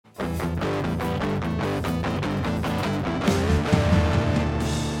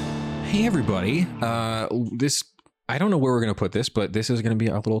Hey everybody, this I don't know where we're going to put this, but this is going to be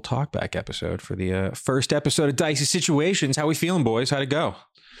our little talkback episode for the first episode of Dicey Situations. How we feeling, boys? How'd it go?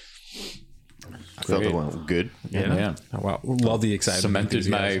 I felt it went good. Yeah. Oh, wow. Love the excitement. Cemented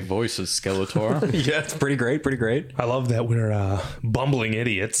my voice as Skeletor. Yeah, it's pretty great. Pretty great. I love that we're bumbling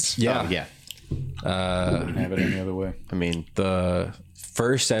idiots. Yeah. Yeah. Wouldn't have it any other way. I mean, The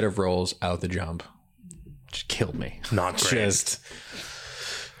first set of rolls out the jump just killed me. Not great.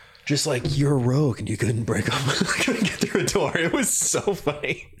 Just like you're a rogue and you couldn't break up. Couldn't get through a door. It was so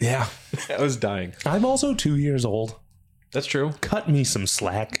funny. Yeah. I was dying. I'm also 2 years old. That's true. Cut me some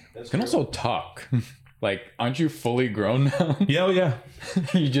slack. You can also talk. Like, aren't you fully grown now? Yeah.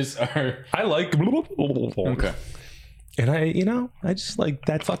 You just are. I like. Okay. And I just like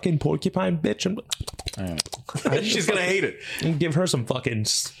that fucking porcupine bitch. And She's gonna hate it. and give her some fucking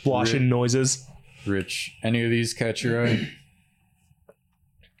splashing noises. Rich, any of these catch your eye?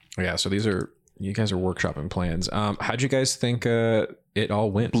 Yeah, so you guys are workshopping plans. How'd you guys think it all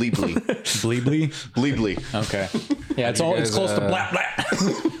went? bleebly. Bleebly? Bleebly. Okay. Yeah, it's close to blah, blah.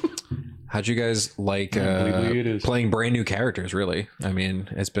 How'd you guys like Bleebly it is. playing brand new characters, really? I mean,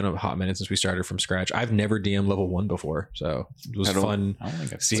 it's been a hot minute since we started from scratch. I've never DM level 1 before, so it was fun I don't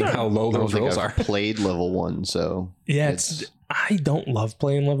think I've seeing how low I don't those think rolls I've are. played level 1, so Yeah, I don't love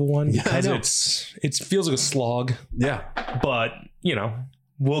playing level 1 because know. it feels like a slog. Yeah. But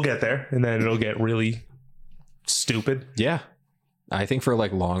we'll get there, and then it'll get really stupid. Yeah. I think for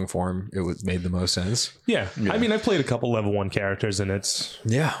like long form, made the most sense. Yeah. I mean, I've played a couple level 1 characters, and it's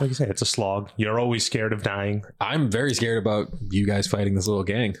Yeah. like you say, it's a slog. You're always scared of dying. I'm very scared about you guys fighting this little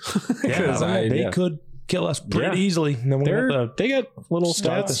gang. They could kill us pretty Yeah. easily. And then They got little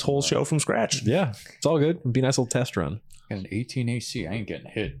start stats. this whole show from scratch. Yeah. It's all good. It'd be a nice little test run. Got an 18 AC. I ain't getting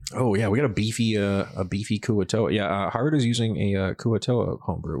hit. Oh yeah, we got a beefy Kuatoa. Yeah, Hard is using a Kuatoa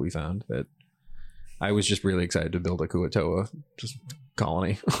homebrew we found that I was just really excited to build a Kuatoa just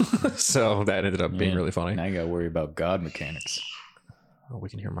colony. So that ended up being really funny. Now you gotta worry about god mechanics. Oh, we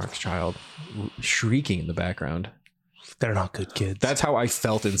can hear Mark's child shrieking in the background. They're not good kids. That's how I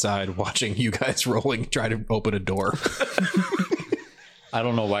felt inside watching you guys try to open a door. I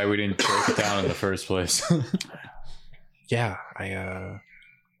don't know why we didn't break it down in the first place. Yeah,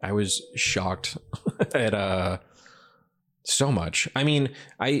 I was shocked at so much. I mean,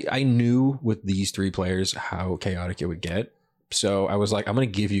 I knew with these 3 players how chaotic it would get. So I was like, I'm going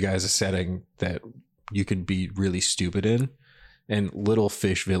to give you guys a setting that you can be really stupid in. And Little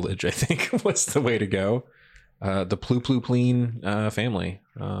Fish Village, I think, was the way to go. The Plooploopleen family.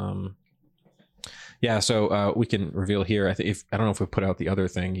 Yeah, so we can reveal here. I don't know if we put out the other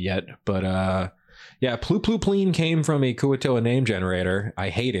thing yet, but yeah, Plooploopleen came from a Kuatoa name generator. I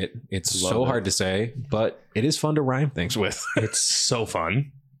hate it. It's so hard to say, but it is fun to rhyme things with. It's so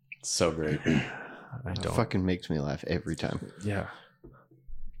fun. So great. it fucking makes me laugh every time. Yeah.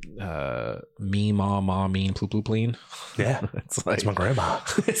 Me, ma, mean, Plooploopleen. Yeah. It's like It's my grandma.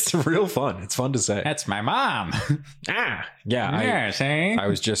 it's real fun. It's fun to say. That's my mom. Yeah. Yes, eh? I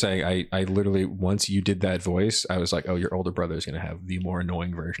was just saying, I literally, once you did that voice, I was like, oh, your older brother is going to have the more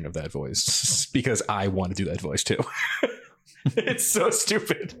annoying version of that voice because I want to do that voice too. It's so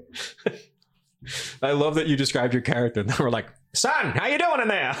stupid. I love that you described your character and they were like, son, how you doing in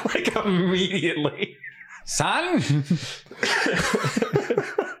there? Like immediately. Son?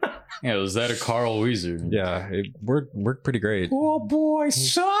 Yeah, was that a Carl Weezer? Yeah, it worked pretty great. Oh boy,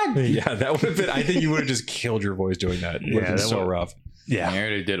 son! Yeah, that would have been, I think you would have just killed your voice doing that. It would have been that so would- rough. Yeah. I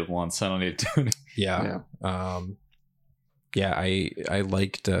already did it once. I don't need to do it. Yeah. I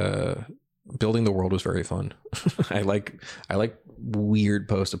liked building the world was very fun. I like weird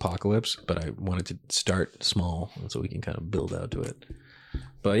post-apocalypse, but I wanted to start small so we can kind of build out to it.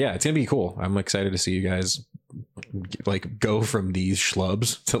 But yeah, it's gonna be cool. I'm excited to see you guys like go from these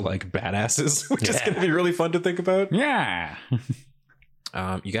schlubs to like badasses, which is gonna be really fun to think about. Yeah.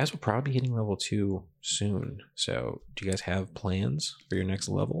 You guys will probably be hitting level 2 soon. So do you guys have plans for your next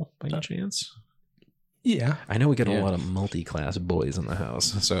level by any chance? Yeah. I know we get a lot of multi-class boys in the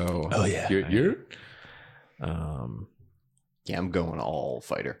house, so Oh, yeah. You're Yeah, I'm going all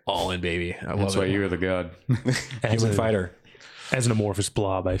fighter. all in, baby. I That's love why it. you're the god. As Human a, fighter. as an amorphous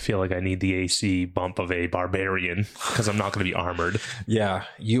blob, I feel like I need the AC bump of a barbarian because I'm not going to be armored. Yeah,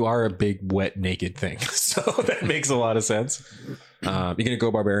 you are a big, wet, naked thing, so that makes a lot of sense. You're gonna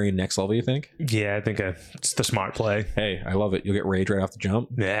go barbarian next level, you think? Yeah, I think it's the smart play. Hey, I love it. You'll get rage right off the jump.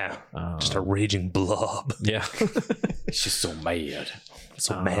 Yeah, just a raging blob. Yeah. It's just so mad.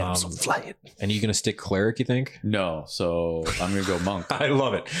 So mad, I'm so flying. And you gonna stick cleric, you think? No, so I'm gonna go monk. I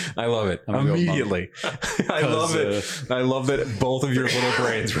love it. I love it. I'm gonna go Immediately. I love it. I love that both of your little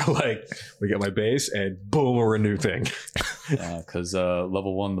brains were like, we get my base and boom, we're a new thing. Because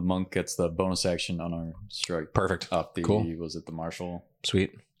level 1, the monk gets the bonus action on our strike. Perfect. Up the Cool. was it the martial?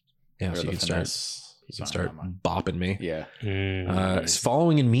 Sweet. Yeah, Or so the you can start. finesse? You can Sorry, start not mine. bopping me. Yeah. It's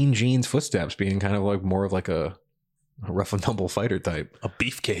following in Mean Gene's footsteps, being kind of like more of like a rough and tumble fighter type. A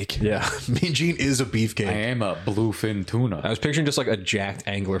beefcake. Yeah, Mean Gene is a beefcake. I am a bluefin tuna. I was picturing just like a jacked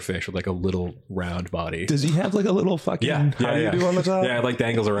anglerfish with like a little round body. Does he have like a little fucking how do you do on the top? Yeah, it like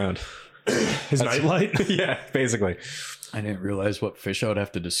dangles around. His nightlight? Yeah, basically. I didn't realize what fish I would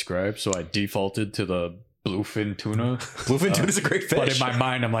have to describe, so I defaulted to the bluefin tuna. Bluefin tuna is a great fish. But in my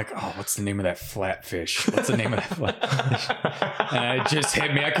mind, I'm like, oh, what's the name of that flatfish? What's the name of that flatfish? And it just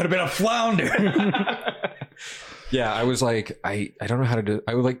hit me. I could have been a flounder. Yeah, I was like, I don't know how to do.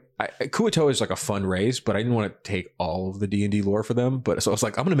 I would like Kuato is like a fun race, but I didn't want to take all of the D&D lore for them. But so I was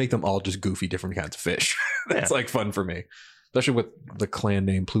like, I'm gonna make them all just goofy, different kinds of fish. That's like fun for me, especially with the clan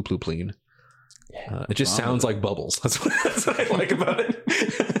name Plupluplene. It just sounds like bubbles. That's what I like about it.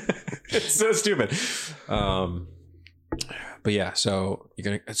 It's so stupid. But yeah, so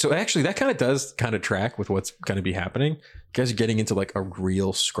you're gonna. So actually, that kind of does kind of track with what's going to be happening. You guys are getting into like a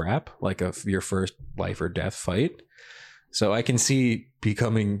real scrap, like your first life or death fight. So I can see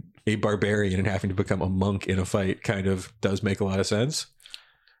becoming a barbarian and having to become a monk in a fight kind of does make a lot of sense.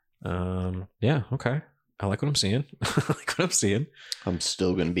 Yeah. Okay. I like what I'm seeing. I like what I'm seeing. I'm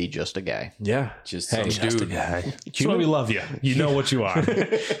still going to be just a guy. Yeah. Just Hey, some Just a dude. guy. That's why we love you. You know what you are.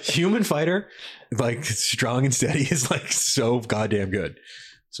 Human fighter, like strong and steady, is like so goddamn good.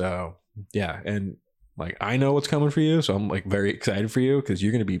 So yeah, and like I know what's coming for you, so I'm like very excited for you because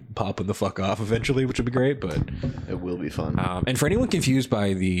you're gonna be popping the fuck off eventually, which would be great. But It will be fun. and for anyone confused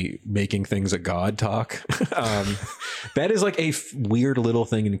by the making things a god talk, that is like a weird little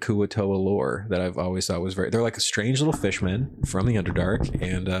thing in Kuatoa lore that I've always thought was very. They're like a strange little fishmen from the Underdark,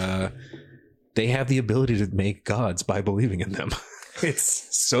 and they have the ability to make gods by believing in them.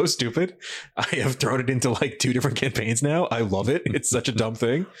 It's so stupid. I have thrown it into like 2 different campaigns now. I love it. It's such a dumb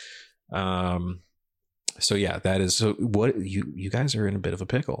thing. So yeah, that is so. What you guys are in a bit of a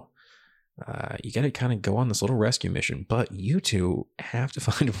pickle. You got to kind of go on this little rescue mission, but you two have to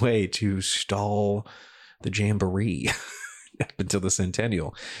find a way to stall the jamboree up until the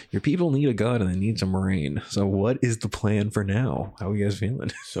centennial. Your people need a gun and they need some rain. So what is the plan for now? How are you guys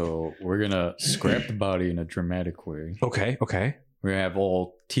feeling? So we're going to scrap the body in a dramatic way. Okay. We're going to have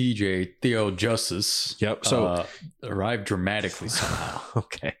old TJ, Theo Justice, Yep. So arrive dramatically somehow.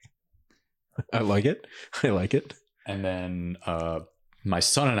 okay. I like it. And then my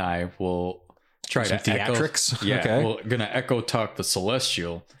son and I will try Some to theatrics? Echo, yeah, Okay. we're going to echo talk the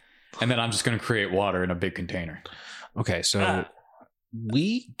Celestial. And then I'm just going to create water in a big container. Okay. So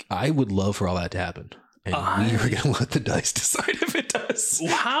I would love for all that to happen. And we are going to let the dice decide if it does.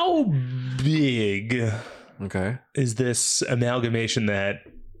 How big Okay. is this amalgamation that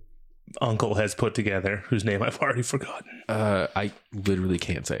Uncle has put together, whose name I've already forgotten? I literally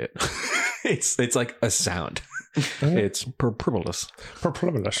can't say it. It's like a sound. It's purpleless.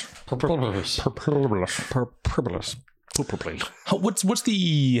 What's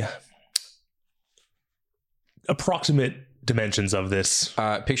the approximate dimensions of this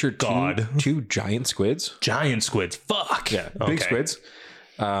Picture two giant squids. giant squids? Fuck. Yeah, big squids.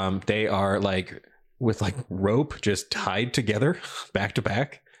 They are like with like rope just tied together back to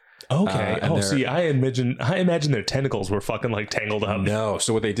back. Okay. and See, I imagine their tentacles were fucking like tangled up. No,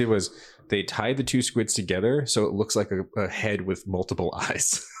 so what they did was they tied the 2 squids together so it looks like a head with multiple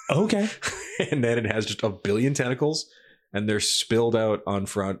eyes. Okay. And then it has just a billion tentacles and they're spilled out on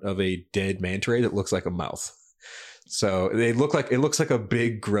front of a dead manta ray that looks like a mouth. So it looks like a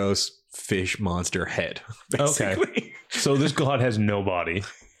big gross fish monster head. Basically. Okay. So this god has no body.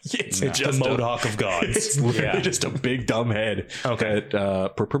 It's The just Modoc of gods. It's literally just a big dumb head. Okay.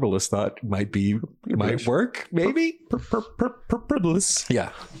 That Purpurbalus thought might work, maybe. Purpurbalus.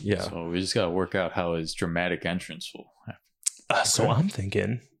 Yeah. So we just got to work out how his dramatic entrance will happen. So I'm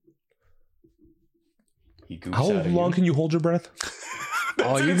thinking, He goops how out of long you. can you hold your breath?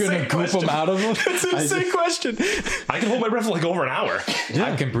 Oh, you're going to goop him out of him? That's an insane question. I can hold my breath for like over an hour.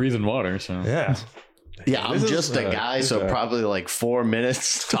 I can breathe in water, so. Yeah. Yeah, I'm This is, just a guy, so probably like 4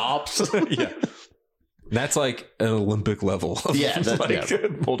 minutes tops. Yeah. That's like an Olympic level. Of Yeah,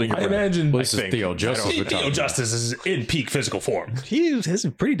 holding your I breath. imagine This is Theo Justice. Theo Justice is in peak physical form. He's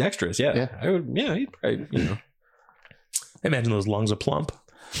pretty dexterous. Yeah, Yeah. I would. Yeah, he'd probably, I imagine those lungs are plump.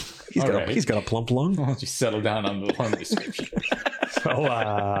 he's got All right. he's got a plump lung. Why don't you settle down on the lung description?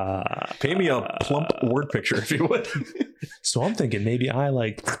 So, Paint me a plump word picture if you would. so I'm thinking maybe I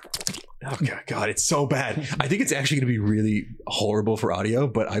like. Oh God, it's so bad. I think it's actually going to be really horrible for audio,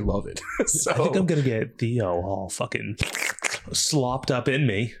 but I love it. So I think I'm gonna get Theo all fucking slopped up in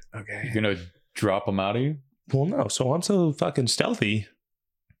me. okay. You're gonna drop them out of you? Well, no. So I'm so fucking stealthy.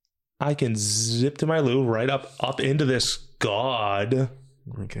 I can zip to my loo right up into this god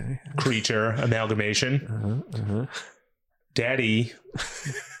Okay. creature amalgamation. Daddy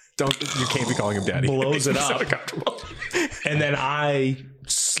You can't be calling him daddy. blows it It's so up. uncomfortable. And then I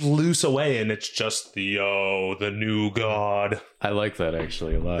sluice away, and it's just Theo, the new god. I like that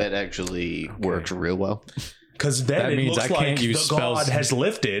actually a lot. That actually works real well. Because then That it means looks I can't like use the spells. god has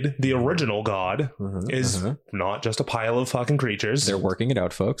lifted. The original god is not just a pile of fucking creatures. They're working it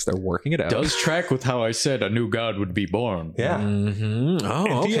out, folks. They're working it out. Does track with how I said a new god would be born. Yeah. Mm-hmm. Oh,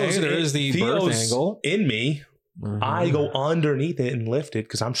 And okay. Theo's There in- is the Theo's birth angle. in me. Mhm. I go underneath it and lift it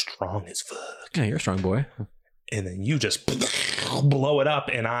because I'm strong as fuck. Yeah, you're a strong boy. And then you just blow it up,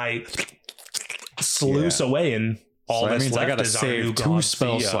 and I sluice away, and all So that that's means I left gotta is our new save god 2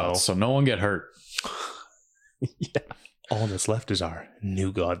 spell Theo. slots so no one get hurt. All that's left is our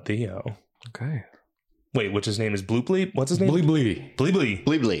new god Theo. Okay. Wait, which his name is Blue Bleep? What's his name? Blee blee. Bleebly.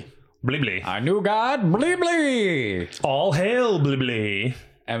 Bleebly. Bleebly. Our new god, blee blee. All hail Bleebly.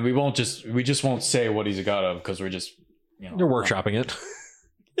 And we just won't say what he's a god of because we're just, You're workshopping it.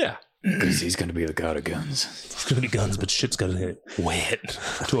 Yeah. because he's gonna be the god of guns. It's gonna be guns, but shit's gonna hit wet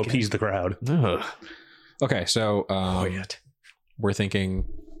to appease the crowd. Ugh. Okay, so we're thinking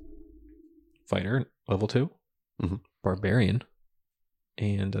fighter level 2, barbarian,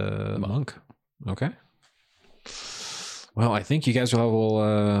 and monk. Okay. Well, I think you guys will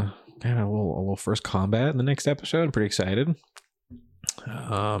have a little first combat in the next episode. I'm pretty excited.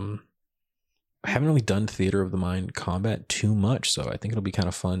 I haven't really done theater of the mind combat too much, so I think it'll be kind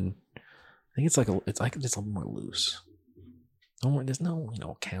of fun. I think it's a little more loose. There's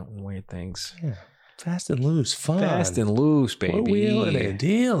no counting weird things. Yeah. Fast and loose, fun. Fast and loose, baby. We're wheeling and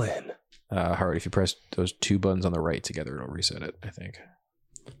dealing. Howard, if you press those 2 buttons on the right together, it'll reset it, I think.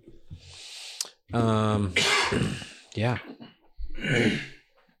 Yeah. I'm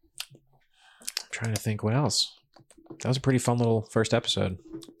trying to think what else. That was a pretty fun little first episode.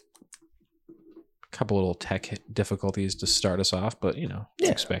 A couple little tech difficulties to start us off, but it's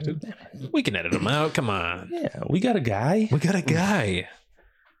expected. We can edit them out. Come on. Yeah, we got a guy. We got a guy.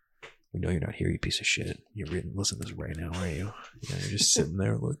 We know you're not here, you piece of shit. You're listening to this right now, are you? Yeah, you're just sitting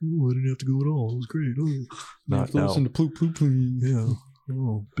there like, oh, I didn't have to go at all. It was great. Oh. Not now. Listen to Ploop Ploop Plane. Yeah.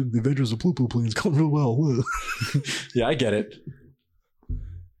 Oh, the Adventures of Ploop Plane's going real well. Yeah, I get it.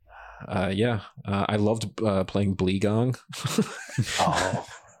 I loved playing Bleegong. Oh,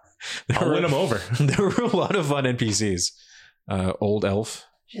 I'll win him over. There were a lot of fun NPCs. Old elf.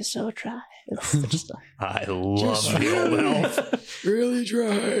 You're so dry. I love the old elf. Really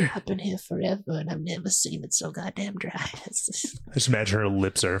dry. I've been here forever and I've never seen it so goddamn dry. It's just- I just imagine her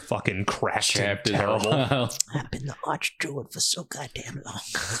lips are fucking cracked and Chapped as terrible. hell. I've been the arch druid for so goddamn long.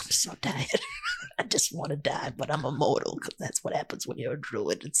 I'm so tired. I just want to die, but I'm immortal because that's what happens when you're a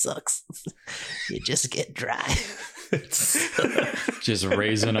druid. It sucks. You just get dry. Just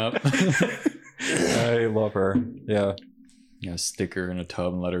raising up. I love her. Yeah. Yeah, stick her in a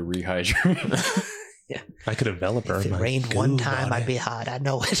tub and let her rehydrate. I could envelop her. If in it my rained one goo time, body. I'd be hot. I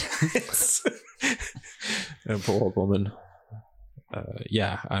know it. And poor old woman.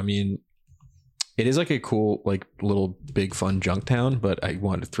 Yeah, I mean, it is like a cool, like little big fun junk town, but I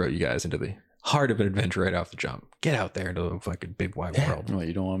wanted to throw you guys into the heart of an adventure right off the jump. Get out there into the fucking big wide world. Well,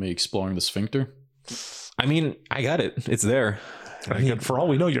 you don't want me exploring the sphincter? I mean, I got it. It's there. I mean, for all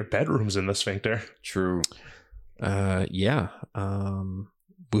we know, your bedroom's in the sphincter. True. Yeah.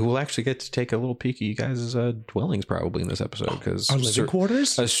 We will actually get to take a little peek at you guys' dwellings probably in this episode because Our living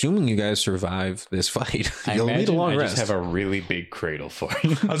quarters? assuming you guys survive this fight, I you'll need a imagine long I rest. just have a really big cradle for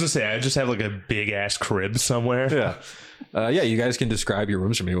you. I was gonna say, I just have like a big ass crib somewhere. Yeah. Yeah, you guys can describe your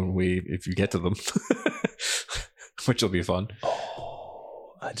rooms for me if you get to them. Which will be fun.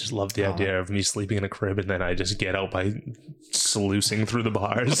 Oh, I just love the idea of me sleeping in a crib and then I just get out by sluicing through the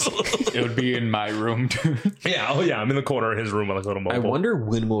bars. It would be in my room too. Yeah, oh yeah, I'm in the corner of his room on like a little mobile. I wonder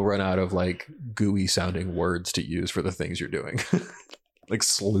when we'll run out of like gooey sounding words to use for the things you're doing. Like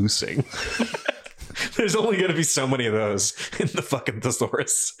sluicing. There's only going to be so many of those in the fucking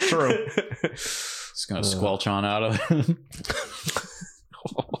thesaurus. True. Just gonna squelch on out of it.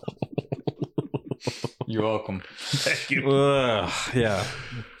 You're welcome. Thank you. Yeah.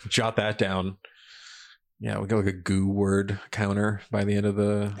 Jot that down. Yeah, we got like a goo word counter by the end of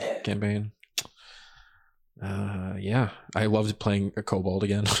the campaign. Yeah, I loved playing a kobold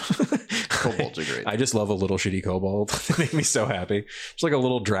again. Kobolds are great. I just love a little shitty kobold. They make me so happy. It's like a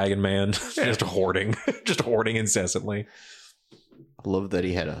little dragon man, just hoarding incessantly. I love that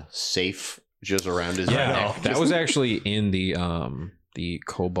he had a safe just around his Yeah, neck. that was actually in the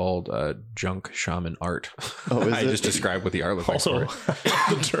kobold junk shaman art. Oh, is I it? just described what the art looked like. Also, for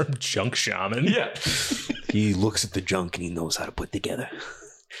it. the term junk shaman. Yeah. He looks at the junk and he knows how to put together.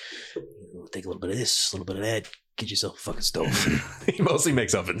 Take a little bit of this, a little bit of that. Get yourself a fucking stove. He mostly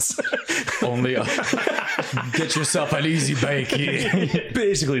makes ovens. Only get yourself an easy bake here.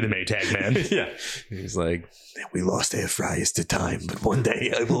 Basically the Maytag man. Yeah. He's like, We lost air fryers to time, but one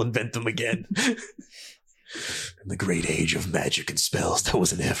day I will invent them again. In the great age of magic and spells, that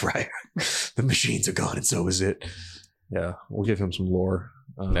was an air fryer. The machines are gone and so is it. yeah, we'll give him some lore.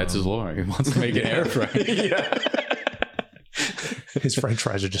 That's his lore. He wants to make an air fryer. Yeah. His French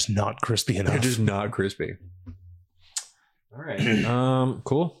fries are just not crispy enough. They're just not crispy. All right.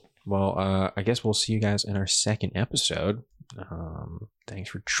 Cool. Well, I guess we'll see you guys in our second episode. Thanks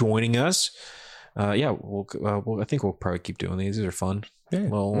for joining us. Yeah, I think we'll probably keep doing these. These are fun. Yeah.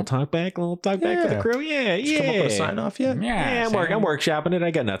 We'll talk back. We'll talk back to the crew. Yeah, Just come up with a sign off yet? Yeah, I'm workshopping it.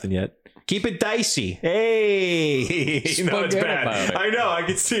 I got nothing yet. Keep it dicey. Hey, no, it's Forget bad. about it. I know. I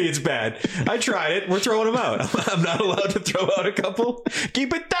can see it's bad. I tried it. We're throwing them out. I'm not allowed to throw out a couple.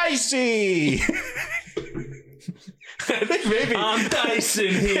 Keep it dicey. I think maybe I'm Dyson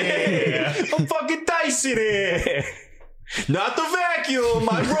here. I'm fucking Dyson here. Not the vacuum.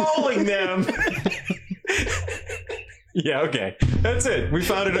 I'm rolling them. Yeah, okay. That's it. We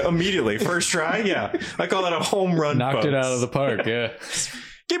found it immediately. First try. Yeah. I call that a home run. Knocked it folks. out of the park. Yeah.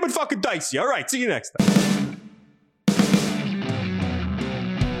 Keep it fucking dicey. All right. See you next time.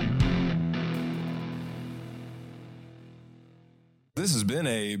 This has been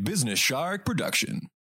a Business Shark production.